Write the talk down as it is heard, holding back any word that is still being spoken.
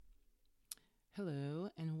Hello,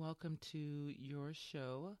 and welcome to your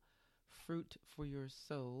show, Fruit for Your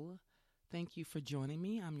Soul. Thank you for joining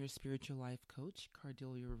me. I'm your spiritual life coach,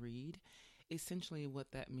 Cardelia Reed. Essentially,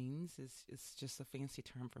 what that means is it's just a fancy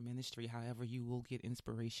term for ministry. However, you will get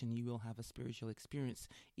inspiration, you will have a spiritual experience,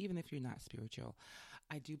 even if you're not spiritual.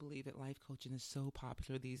 I do believe that life coaching is so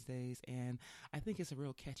popular these days, and I think it's a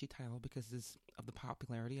real catchy title because of the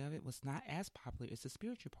popularity of it. What's not as popular is the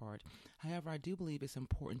spiritual part. However, I do believe it's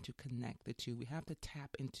important to connect the two. We have to tap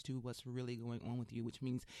into what's really going on with you, which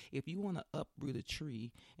means if you want to uproot a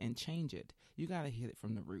tree and change it, you got to hit it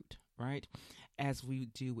from the root, right? As we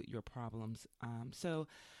do with your problems.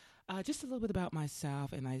 Just a little bit about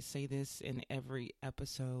myself, and I say this in every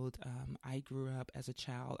episode. I grew up as a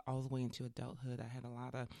child all the way into adulthood. I had a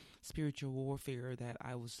lot of spiritual warfare that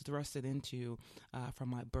I was thrusted into from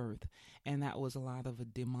my birth, and that was a lot of a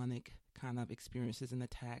demonic kind of experiences and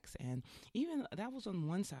attacks. And even that was on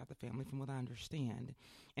one side of the family, from what I understand.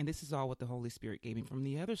 And this is all what the Holy Spirit gave me. From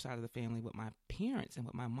the other side of the family, what my parents and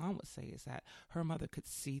what my mom would say is that her mother could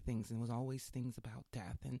see things and was always things about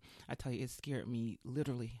death. And I tell you, it scared me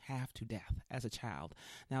literally half to death as a child.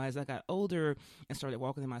 Now, as I got older and started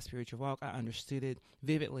walking in my spiritual walk, I understood it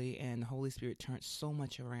vividly, and the Holy Spirit turned so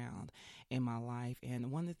much around in my life.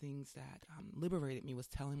 And one of the things that liberated me was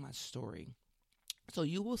telling my story. So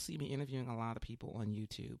you will see me interviewing a lot of people on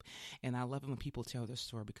YouTube, and I love it when people tell their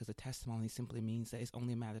story because a testimony simply means that it's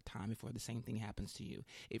only a matter of time before the same thing happens to you.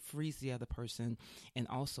 It frees the other person, and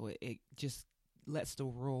also it just lets the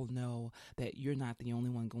world know that you're not the only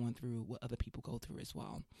one going through what other people go through as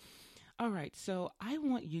well. All right, so I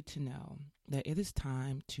want you to know that it is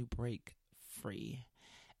time to break free.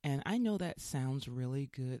 And I know that sounds really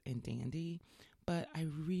good and dandy, but I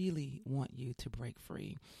really want you to break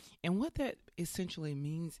free. And what that essentially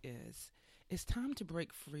means is it's time to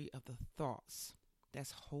break free of the thoughts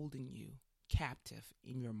that's holding you captive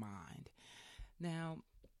in your mind. Now,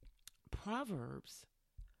 Proverbs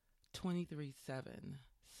 23:7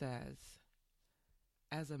 says,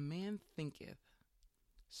 "As a man thinketh,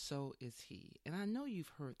 so is he." And I know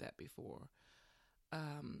you've heard that before.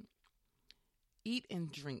 Um, Eat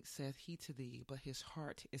and drink, saith he to thee, but his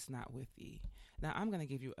heart is not with thee. Now, I'm going to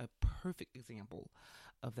give you a perfect example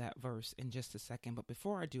of that verse in just a second. But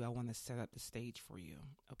before I do, I want to set up the stage for you,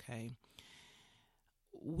 okay?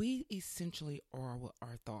 We essentially are what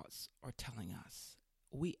our thoughts are telling us.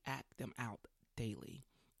 We act them out daily.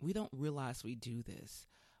 We don't realize we do this.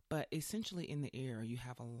 But essentially, in the air, you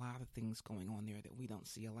have a lot of things going on there that we don't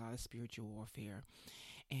see, a lot of spiritual warfare.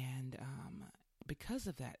 And because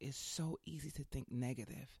of that, it's so easy to think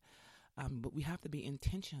negative. But we have to be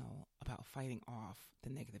intentional about fighting off the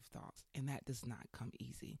negative thoughts. And that does not come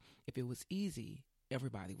easy. If it was easy,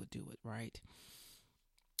 everybody would do it, right?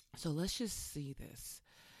 So let's just see this.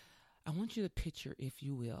 I want you to picture, if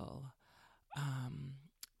you will,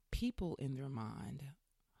 people in their mind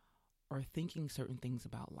are thinking certain things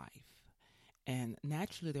about life. And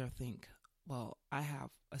naturally they'll think, well, I have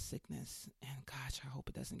a sickness, and gosh, I hope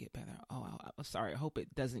it doesn't get better. Oh, I'm sorry, I hope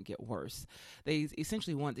it doesn't get worse. They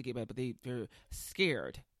essentially want it to get better, but they're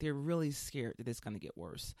scared. They're really scared that it's going to get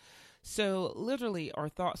worse. So literally, our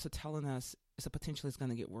thoughts are telling us it's a potential it's going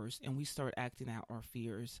to get worse, and we start acting out our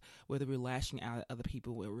fears, whether we're lashing out at other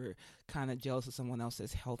people, where we're kind of jealous of someone else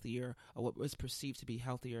that's healthier or what was perceived to be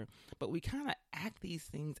healthier. But we kind of act these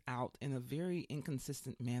things out in a very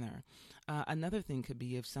inconsistent manner. Another thing could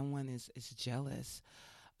be if someone is jealous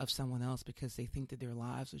of someone else because they think that their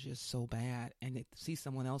lives are just so bad, and they see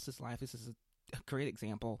someone else's life. This is a great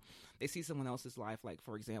example. They see someone else's life, like,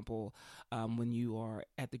 for example, when you are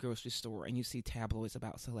at the grocery store and you see tabloids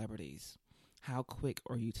about celebrities. How quick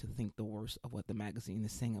are you to think the worst of what the magazine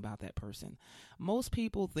is saying about that person? Most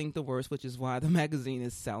people think the worst, which is why the magazine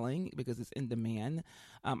is selling, because it's in demand.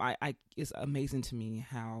 It's amazing to me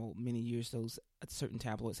how many years those certain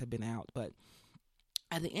tabloids have been out. But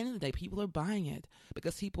at the end of the day, people are buying it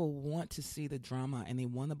because people want to see the drama and they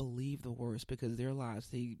want to believe the worst, because their lives,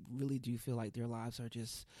 they really do feel like their lives are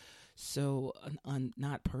just so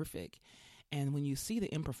not perfect. And when you see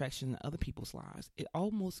the imperfection in other people's lives, it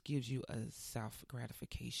almost gives you a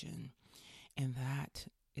self-gratification. And that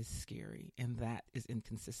is scary, and that is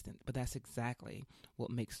inconsistent. But that's exactly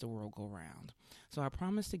what makes the world go round. So I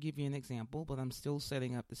promise to give you an example, but I'm still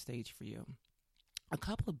setting up the stage for you. A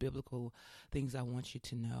couple of biblical things I want you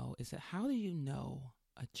to know is that, how do you know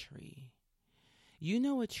a tree? You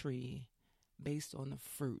know a tree based on the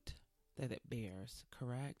fruit that it bears,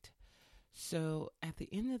 correct? So at the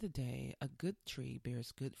end of the day, a good tree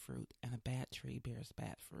bears good fruit and a bad tree bears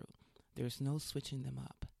bad fruit. There's no switching them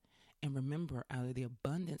up. And remember, out of the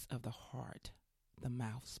abundance of the heart, the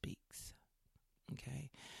mouth speaks. Okay.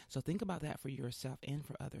 So think about that for yourself and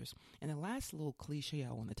for others. And the last little cliche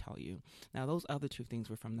I want to tell you. Now, those other two things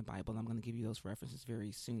were from the Bible. And I'm going to give you those references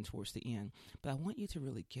very soon towards the end. But I want you to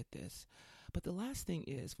really get this. But the last thing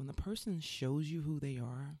is when the person shows you who they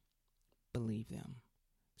are, believe them.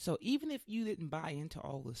 So even if you didn't buy into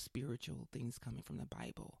all the spiritual things coming from the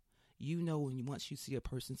Bible, you know once you see a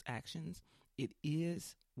person's actions, it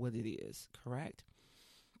is what it is, correct?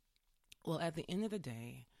 Well, at the end of the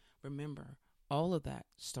day, remember, all of that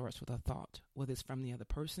starts with a thought, whether it's from the other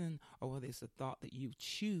person or whether it's a thought that you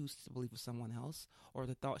choose to believe with someone else or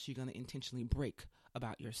the thoughts you're going to intentionally break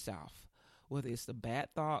about yourself, whether it's the bad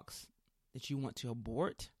thoughts that you want to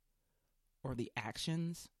abort or the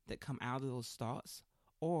actions that come out of those thoughts,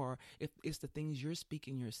 or if it's the things you're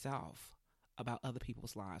speaking yourself about other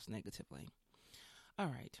people's lives negatively. All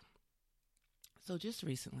right. So just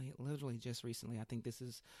recently, literally just recently, I think this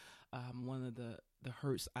is one of the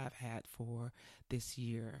hurts I've had for this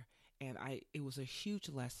year. And it was a huge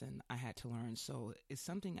lesson I had to learn. So it's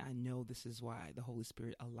something I know this is why the Holy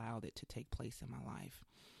Spirit allowed it to take place in my life.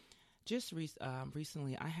 Just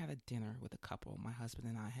recently, I had a dinner with a couple. My husband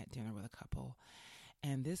and I had dinner with a couple.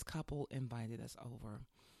 And this couple invited us over.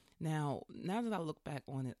 Now that I look back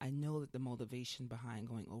on it, I know that the motivation behind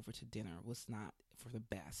going over to dinner was not for the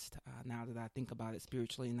best. Now that I think about it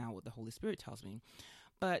spiritually, now what the Holy Spirit tells me.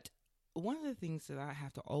 But one of the things that I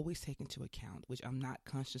have to always take into account, which I'm not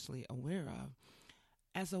consciously aware of,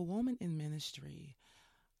 as a woman in ministry,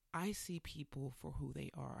 I see people for who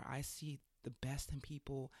they are. I see the best in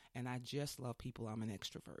people, and I just love people. I'm an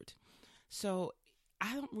extrovert. So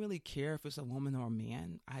I don't really care if it's a woman or a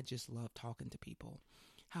man. I just love talking to people.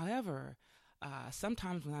 However,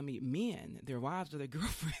 sometimes when I meet men, their wives or their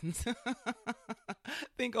girlfriends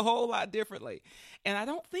think a whole lot differently. And I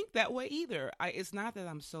don't think that way either. It's not that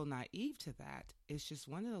I'm so naive to that. It's just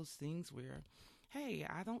one of those things where, hey,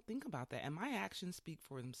 I don't think about that. And my actions speak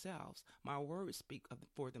for themselves. My words speak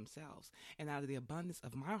for themselves. And out of the abundance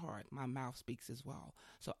of my heart, my mouth speaks as well.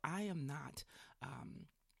 So I am not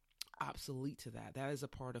obsolete to that. That is a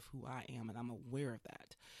part of who I am, and I'm aware of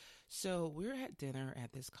that. So we're at dinner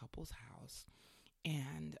at this couple's house,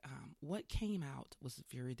 and what came out was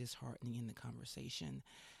very disheartening in the conversation.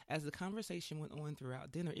 As the conversation went on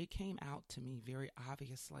throughout dinner, it came out to me very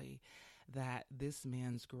obviously that this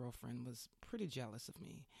man's girlfriend was pretty jealous of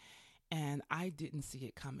me, and I didn't see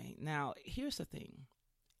it coming. Now, here's the thing.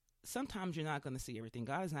 Sometimes you're not going to see everything.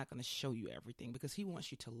 God is not going to show you everything because he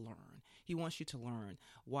wants you to learn. He wants you to learn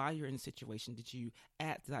why you're in a situation. Did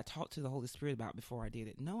I talk to the Holy Spirit about before I did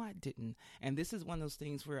it? No, I didn't. And this is one of those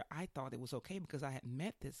things where I thought it was okay because I had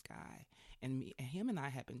met this guy and him and I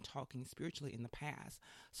had been talking spiritually in the past.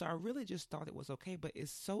 So I really just thought it was okay, but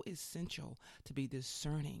it's so essential to be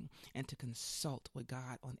discerning and to consult with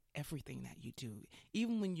God on everything that you do.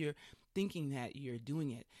 Even when you're thinking that you're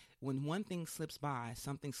doing it, when one thing slips by,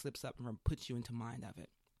 something slips up and puts you into mind of it.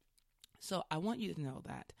 So I want you to know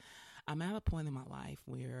that I'm at a point in my life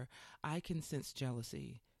where I can sense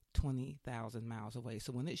jealousy 20,000 miles away.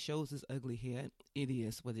 So when it shows its ugly head, it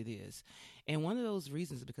is what it is. And one of those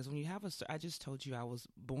reasons is because when you have I just told you I was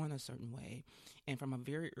born a certain way. And from a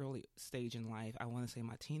very early stage in life, I want to say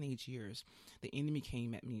my teenage years, the enemy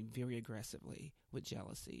came at me very aggressively with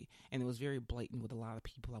jealousy. And it was very blatant with a lot of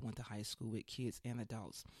people I went to high school with, kids and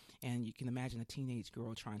adults. And you can imagine a teenage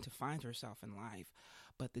girl trying to find herself in life.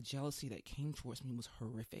 But the jealousy that came towards me was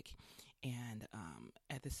horrific. And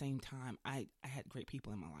at the same time, I had great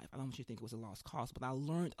people in my life. I don't want you to think it was a lost cause, but I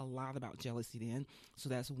learned a lot about jealousy then. So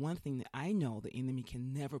that's one thing that I know the enemy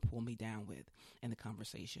can never pull me down with in the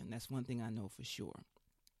conversation. That's one thing I know for sure.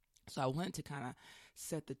 So I wanted to kind of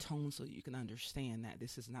set the tone so you can understand that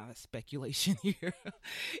this is not a speculation here.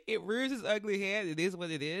 It rears its ugly head. It is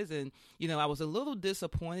what it is. And, I was a little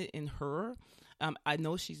disappointed in her. I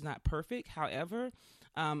know she's not perfect. However,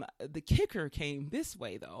 the kicker came this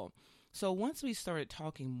way, though. So once we started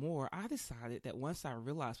talking more, I decided that once I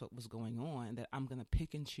realized what was going on, that I'm going to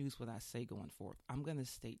pick and choose what I say going forth. I'm going to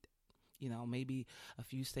state, maybe a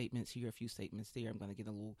few statements here, a few statements there. I'm going to get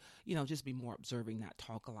a little, just be more observing, not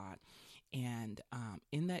talk a lot. And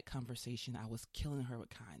in that conversation, I was killing her with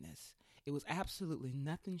kindness. It was absolutely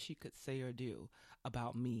nothing she could say or do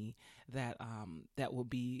about me that will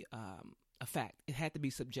be a fact. It had to be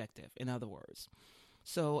subjective, in other words.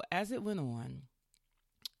 So as it went on,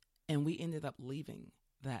 and we ended up leaving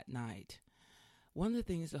that night, one of the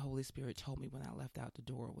things the Holy Spirit told me when I left out the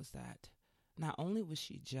door was that not only was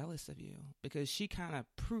she jealous of you, because she kind of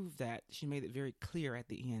proved that, she made it very clear at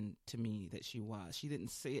the end to me that she was. She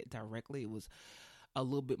didn't say it directly. It was a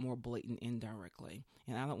little bit more blatant indirectly.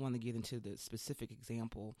 And I don't want to get into the specific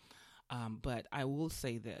example But I will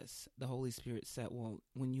say this. The Holy Spirit said, well,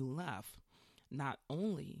 when you left, not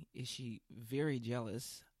only is she very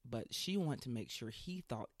jealous, but she wanted to make sure he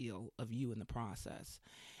thought ill of you in the process.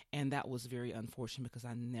 And that was very unfortunate because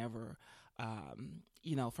I never,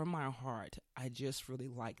 from my heart, I just really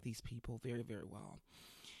like these people very, very well.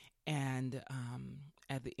 And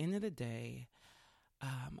at the end of the day,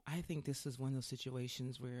 I think this is one of those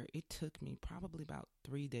situations where it took me probably about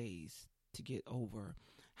 3 days to get over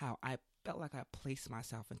how I felt like I placed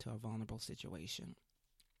myself into a vulnerable situation.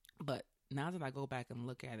 But now that I go back and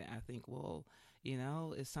look at it, I think, well,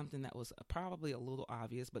 it's something that was probably a little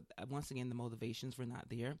obvious, but once again, the motivations were not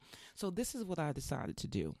there. So this is what I decided to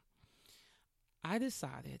do. I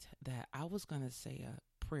decided that I was going to say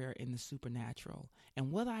a prayer in the supernatural.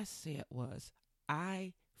 And what I said was,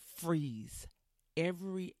 I freeze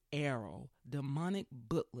every arrow, demonic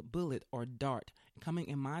bullet or dart coming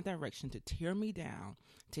in my direction to tear me down,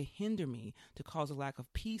 to hinder me, to cause a lack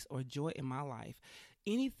of peace or joy in my life.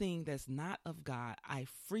 Anything that's not of God, I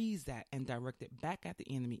freeze that and direct it back at the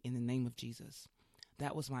enemy in the name of Jesus.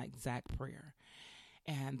 That was my exact prayer.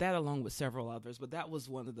 And that along with several others, but that was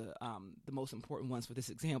one of the most important ones for this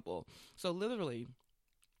example. So literally,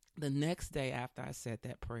 the next day after I said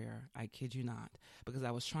that prayer, I kid you not, because I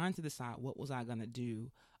was trying to decide what was I going to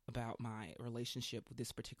do about my relationship with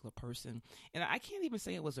this particular person. And I can't even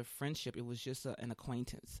say it was a friendship. It was just an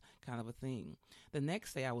acquaintance kind of a thing. The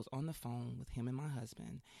next day I was on the phone with him and my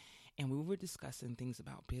husband, and we were discussing things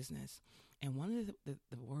about business. And one of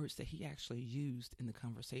the words that he actually used in the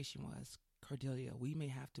conversation was, Cordelia, we may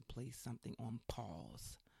have to place something on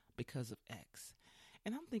pause because of X.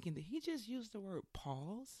 And I'm thinking, did he just use the word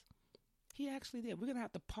pause? He actually did. We're going to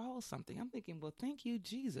have to pause something. I'm thinking, well, thank you,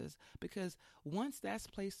 Jesus, because once that's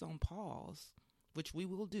placed on pause, which we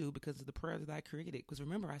will do because of the prayer that I created, because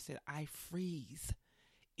remember I said I freeze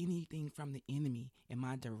anything from the enemy in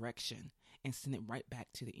my direction and send it right back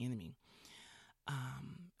to the enemy.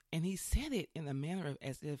 And he said it in a manner of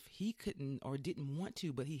as if he couldn't or didn't want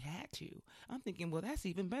to, but he had to. I'm thinking, well, that's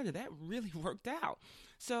even better. That really worked out.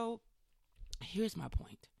 So here's my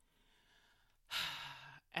point.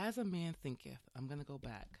 As a man thinketh, I'm going to go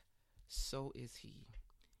back, so is he.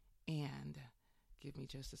 And give me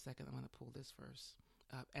just a second. I'm going to pull this verse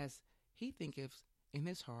up. As he thinketh in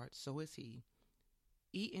his heart, so is he.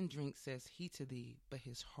 Eat and drink, says he to thee, but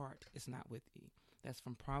his heart is not with thee. That's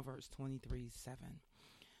from Proverbs 23:7.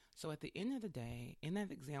 So at the end of the day, in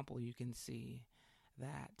that example, you can see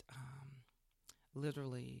that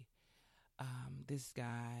literally this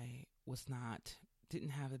guy didn't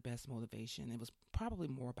have the best motivation. It was probably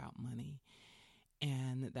more about money.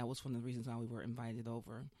 And that was one of the reasons why we were invited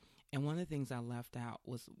over. And one of the things I left out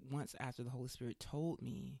was once after the Holy Spirit told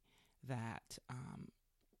me that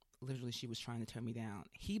literally she was trying to tear me down.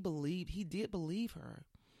 He did believe her.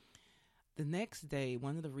 The next day,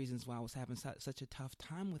 one of the reasons why I was having such a tough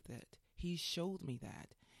time with it, he showed me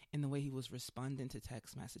that in the way he was responding to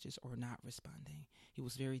text messages or not responding. He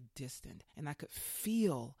was very distant, and I could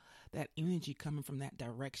feel that energy coming from that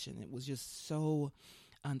direction. It was just so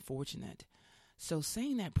unfortunate. So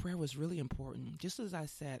saying that prayer was really important. Just as I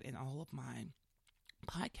said in all of my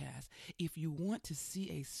podcasts, if you want to see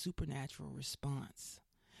a supernatural response,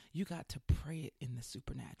 you got to pray it in the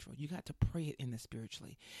supernatural. You got to pray it in the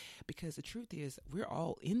spiritually. Because the truth is, we're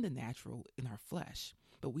all in the natural in our flesh,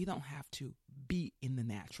 but we don't have to be in the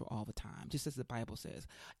natural all the time. Just as the Bible says,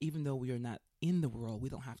 even though we are not in the world, we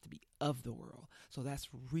don't have to be of the world. So that's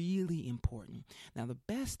really important. Now, the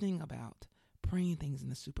best thing about praying things in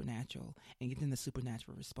the supernatural and getting the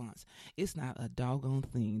supernatural response, it's not a doggone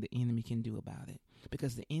thing the enemy can do about it,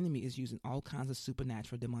 because the enemy is using all kinds of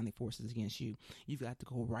supernatural demonic forces against you. You've got to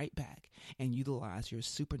go right back and utilize your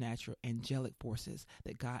supernatural angelic forces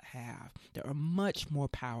that God have that are much more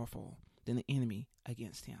powerful than the enemy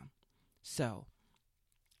against him. So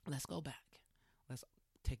let's go back. Let's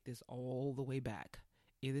take this all the way back.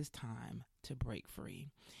 It is time to break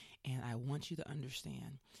free. And I want you to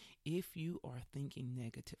understand, if you are thinking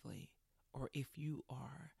negatively, or if you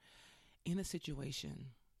are in a situation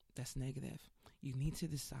that's negative, you need to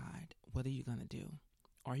decide what are you going to do.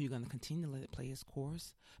 Are you going to continue to let it play its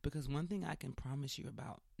course? Because one thing I can promise you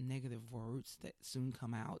about negative words that soon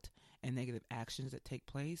come out and negative actions that take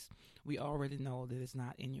place, we already know that it's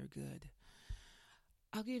not in your good.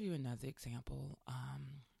 I'll give you another example.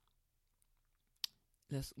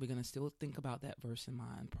 We're going to still think about that verse in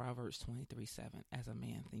mind, Proverbs 23:7. As a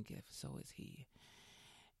man thinketh, so is he.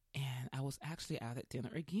 And I was actually out at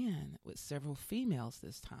dinner again with several females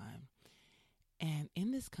this time. And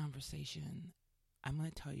in this conversation, I'm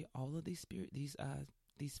going to tell you all of these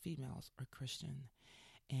females are Christian.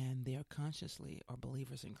 and they are consciously are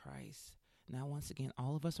believers in Christ. Now, once again,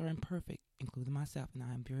 all of us are imperfect, including myself, and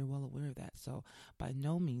I am very well aware of that. So by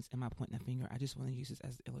no means am I pointing a finger. I just want to use this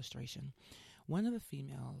as an illustration. One of the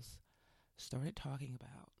females started talking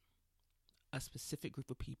about a specific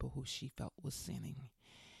group of people who she felt was sinning.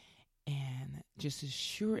 And just as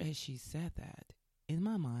sure as she said that, in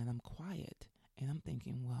my mind, I'm quiet. And I'm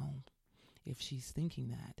thinking, well, if she's thinking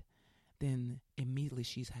that, then immediately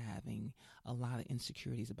she's having a lot of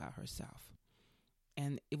insecurities about herself.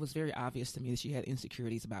 And it was very obvious to me that she had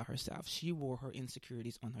insecurities about herself. She wore her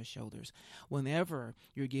insecurities on her shoulders. Whenever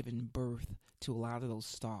you're giving birth to a lot of those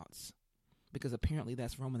thoughts, because apparently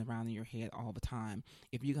that's roaming around in your head all the time,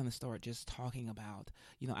 if you're going to start just talking about,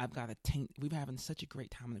 I've got to taint, we're having such a great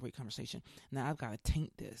time and a great conversation. Now I've got to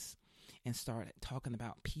taint this and start talking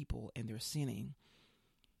about people and their sinning.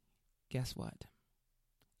 Guess what?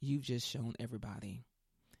 You've just shown everybody,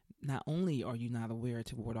 not only are you not aware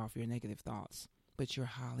to ward off your negative thoughts, but you're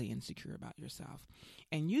highly insecure about yourself.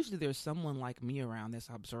 And usually there's someone like me around that's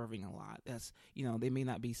observing a lot. That's, they may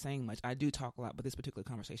not be saying much. I do talk a lot, but this particular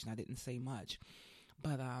conversation, I didn't say much.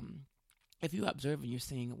 But if you observe and you're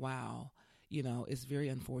saying, wow, it's very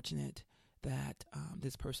unfortunate that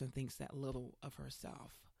this person thinks that little of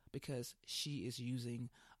herself, because she is using,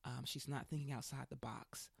 she's not thinking outside the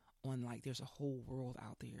box on, like, there's a whole world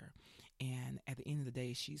out there. And at the end of the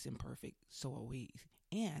day, she's imperfect. So are we.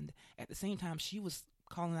 And at the same time, she was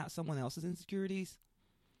calling out someone else's insecurities.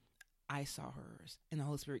 I saw hers, and the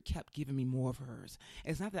Holy Spirit kept giving me more of hers.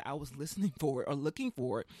 It's not that I was listening for it or looking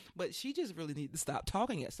for it, but she just really needed to stop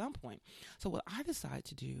talking at some point. So what I decided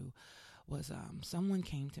to do was someone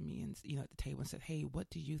came to me and, at the table and said, hey, what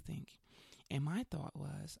do you think? And my thought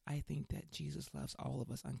was, I think that Jesus loves all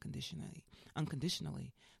of us unconditionally.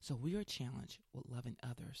 So we are challenged with loving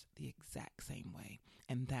others the exact same way.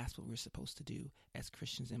 And that's what we're supposed to do as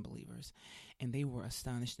Christians and believers. And they were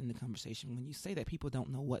astonished in the conversation when you say that people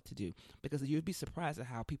don't know what to do, because you'd be surprised at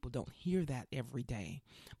how people don't hear that every day.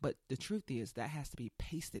 But the truth is that has to be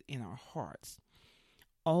pasted in our hearts.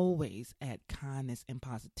 Always add kindness and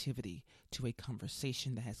positivity to a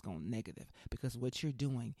conversation that has gone negative, because what you're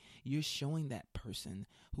doing, you're showing that person,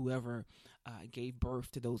 whoever gave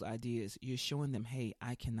birth to those ideas, you're showing them, hey,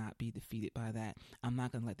 I cannot be defeated by that. I'm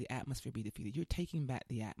not going to let the atmosphere be defeated. You're taking back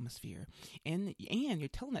the atmosphere, and you're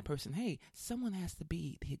telling that person, hey, someone has to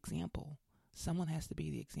be the example. Someone has to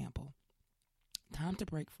be the example. Time to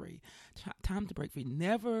break free. Time to break free.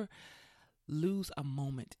 Never lose a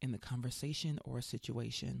moment in the conversation or a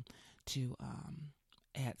situation to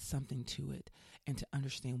add something to it and to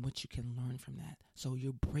understand what you can learn from that. So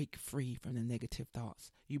you break free from the negative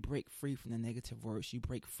thoughts. You break free from the negative words. You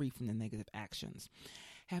break free from the negative actions.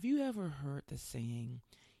 Have you ever heard the saying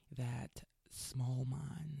that small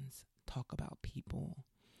minds talk about people,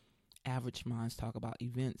 average minds talk about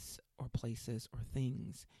events or places or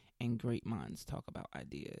things, and great minds talk about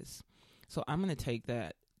ideas? So I'm going to take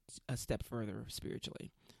that a step further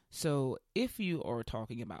spiritually. So if you are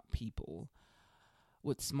talking about people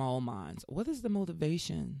with small minds, what is the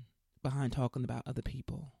motivation behind talking about other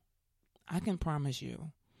people? I can promise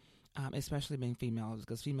you, especially being females,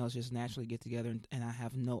 because females just naturally get together, and I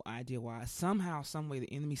have no idea why. Somehow, some way,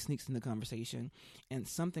 the enemy sneaks in the conversation, and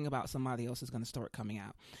something about somebody else is going to start coming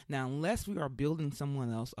out. Now, unless we are building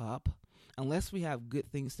someone else up, unless we have good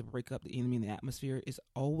things to break up the enemy in the atmosphere, it's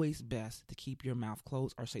always best to keep your mouth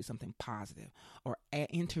closed or say something positive or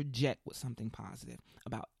interject with something positive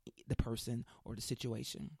about the person or the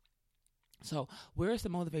situation. So where is the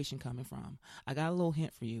motivation coming from? I got a little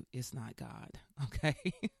hint for you. It's not God. Okay.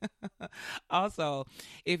 Also,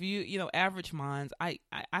 if average minds, I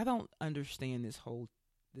don't understand this whole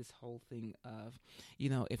thing of,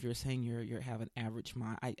 if you're saying you have an average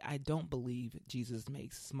mind, I don't believe Jesus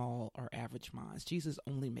makes small or average minds. Jesus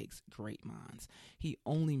only makes great minds. He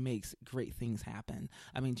only makes great things happen.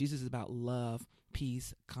 I mean, Jesus is about love,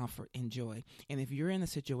 peace, comfort, and joy. And if you're in a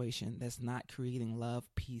situation that's not creating love,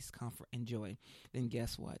 peace, comfort, and joy, then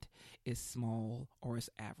guess what? It's small or it's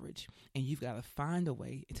average. And you've got to find a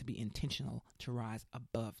way to be intentional to rise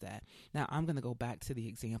above that. Now, I'm going to go back to the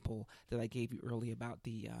example that I gave you earlier about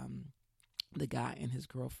the guy and his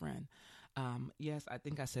girlfriend. Yes, I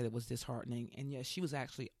think I said it was disheartening. And yes, she was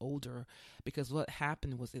actually older, because what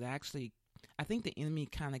happened was I think the enemy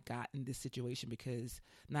kind of got in this situation because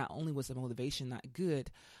not only was the motivation not good,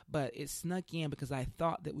 but it snuck in because I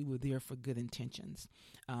thought that we were there for good intentions.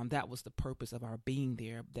 That was the purpose of our being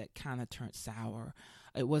there. That kind of turned sour.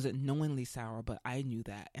 It wasn't knowingly sour, but I knew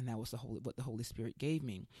that, and that was what the Holy Spirit gave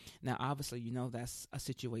me. Now, obviously, that's a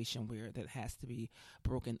situation where that has to be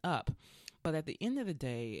broken up. But at the end of the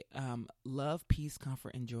day, love, peace,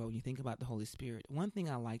 comfort, and joy. When you think about the Holy Spirit, one thing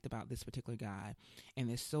I liked about this particular guy, and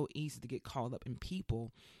it's so easy to get caught up in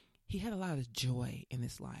people, he had a lot of joy in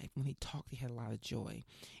his life. When he talked, he had a lot of joy.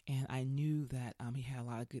 And I knew that he had a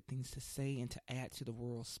lot of good things to say and to add to the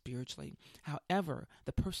world spiritually. However,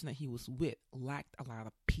 the person that he was with lacked a lot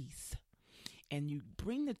of peace. And you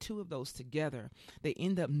bring the two of those together, they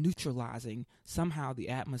end up neutralizing somehow the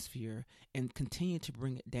atmosphere and continue to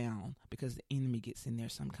bring it down because the enemy gets in there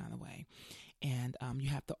some kind of way. And you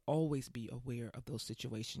have to always be aware of those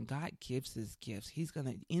situations. God gives his gifts.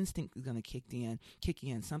 Instinct is gonna kick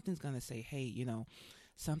in. Something's gonna say, hey,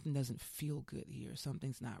 something doesn't feel good here.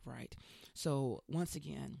 Something's not right. So once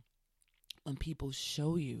again, when people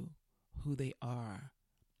show you who they are,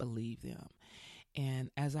 believe them.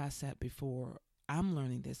 And as I said before, I'm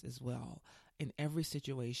learning this as well in every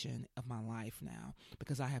situation of my life now,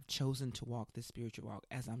 because I have chosen to walk this spiritual walk,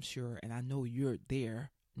 as I'm sure, and I know you're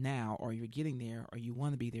there now, or you're getting there, or you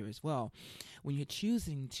want to be there as well. When you're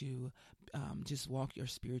choosing to just walk your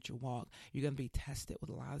spiritual walk, you're going to be tested with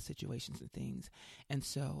a lot of situations and things. And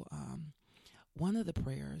so one of the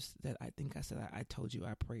prayers that I think I told you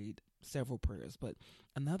I prayed several prayers, but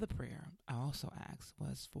another prayer I also asked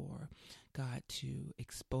was for God to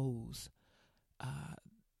expose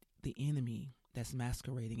the enemy that's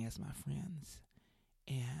masquerading as my friends.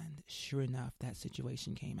 And sure enough, that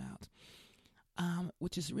situation came out,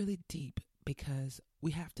 which is really deep, because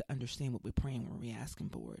we have to understand what we're praying when we're asking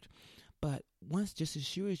for it. But just as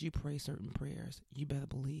sure as you pray certain prayers, you better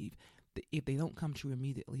believe that if they don't come true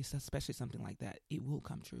immediately, especially something like that, it will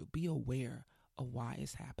come true. Be aware of why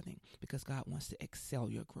it's happening, because God wants to excel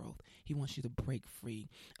your growth. He wants you to break free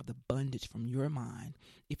of the bondage from your mind.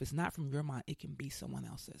 If it's not from your mind, it can be someone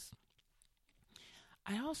else's.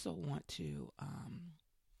 I also want to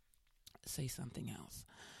say something else.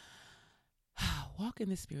 Walking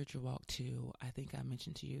the spiritual walk too, I think I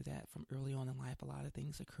mentioned to you that from early on in life, a lot of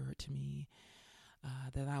things occurred to me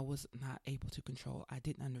that I was not able to control. I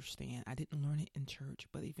didn't understand. I didn't learn it in church,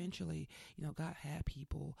 but eventually, God had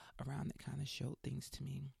people around that kind of showed things to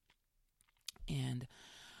me. And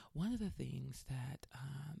one of the things that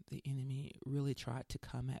the enemy really tried to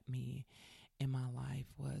come at me in my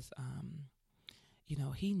life was,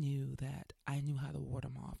 he knew that I knew how to ward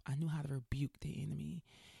him off. I knew how to rebuke the enemy.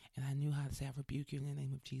 And I knew how to say, I rebuke you in the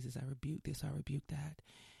name of Jesus. I rebuke this, I rebuke that.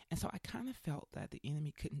 And so I kind of felt that the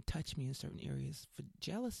enemy couldn't touch me in certain areas. For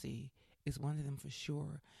jealousy is one of them for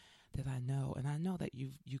sure that I know. And I know that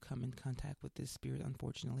you come in contact with this spirit,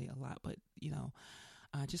 unfortunately, a lot. But,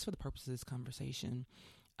 just for the purpose of this conversation,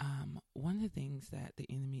 one of the things that the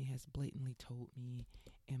enemy has blatantly told me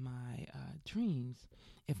in my dreams,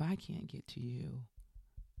 if I can't get to you,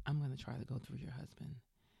 I'm going to try to go through your husband.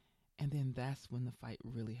 And then that's when the fight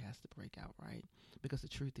really has to break out, right? Because the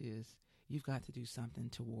truth is, you've got to do something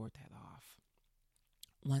to ward that off.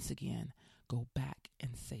 Once again, go back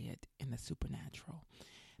and say it in the supernatural.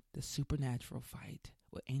 The supernatural fight,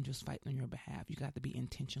 where angels fight on your behalf. You got to be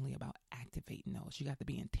intentionally about activating those. You got to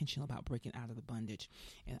be intentional about breaking out of the bondage.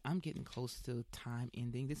 And I'm getting close to time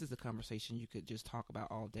ending. This is a conversation you could just talk about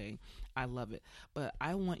all day. I love it. But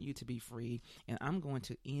I want you to be free. And I'm going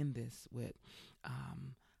to end this with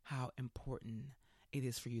how important it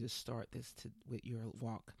is for you to start this with your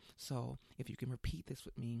walk. So if you can repeat this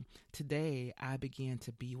with me, today I begin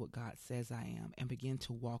to be what God says I am and begin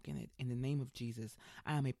to walk in it. In the name of Jesus,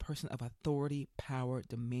 I am a person of authority, power,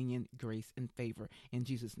 dominion, grace, and favor. In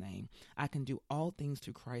Jesus' name, I can do all things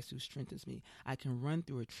through Christ who strengthens me. I can run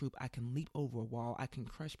through a troop. I can leap over a wall. I can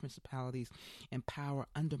crush principalities and power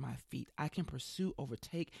under my feet. I can pursue,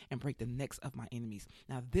 overtake, and break the necks of my enemies.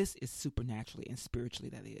 Now, this is supernaturally and spiritually,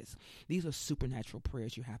 that is. These are supernatural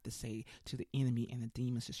prayers you have to say to the enemy and the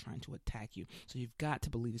demons that's trying to attack you. So you've got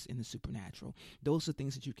to believe this in the supernatural. Those are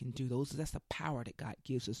things that you can do. That's the power that God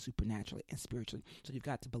gives us supernaturally and spiritually. So you've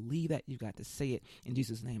got to believe that. You've got to say it in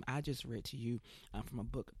Jesus' name. I just read to you from a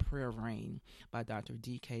book, Prayer Rain, by Dr.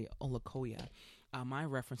 D.K. Olukoya. My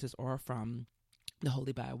references are from the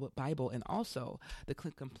Holy Bible and also the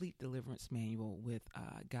Complete Deliverance Manual with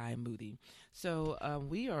Guy Moody. So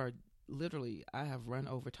we are literally, I have run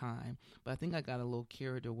over time, but I think I got a little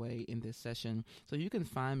carried away in this session. So you can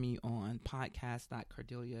find me on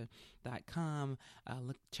podcast.cardelia.com.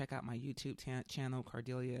 Check out my YouTube channel,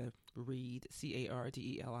 Cardelia Reid,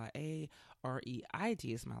 CARDELIA REID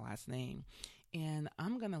is my last name. And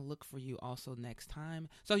I'm going to look for you also next time.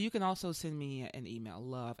 So you can also send me an email,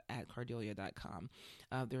 love@cardelia.com.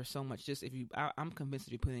 There's so much. I'm convinced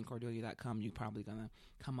if you put in cardelia.com, you're probably going to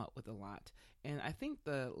come up with a lot. And I think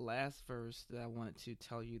the last verse that I wanted to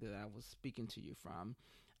tell you that I was speaking to you from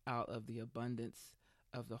out of the abundance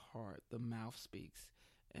of the heart, the mouth speaks.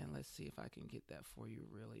 And let's see if I can get that for you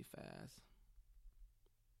really fast.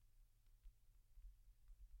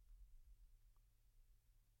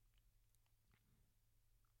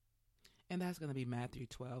 And that's going to be Matthew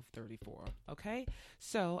 12:34. Okay?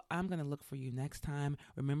 So I'm going to look for you next time.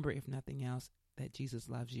 Remember, if nothing else, that Jesus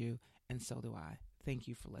loves you, and so do I. Thank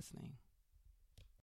you for listening.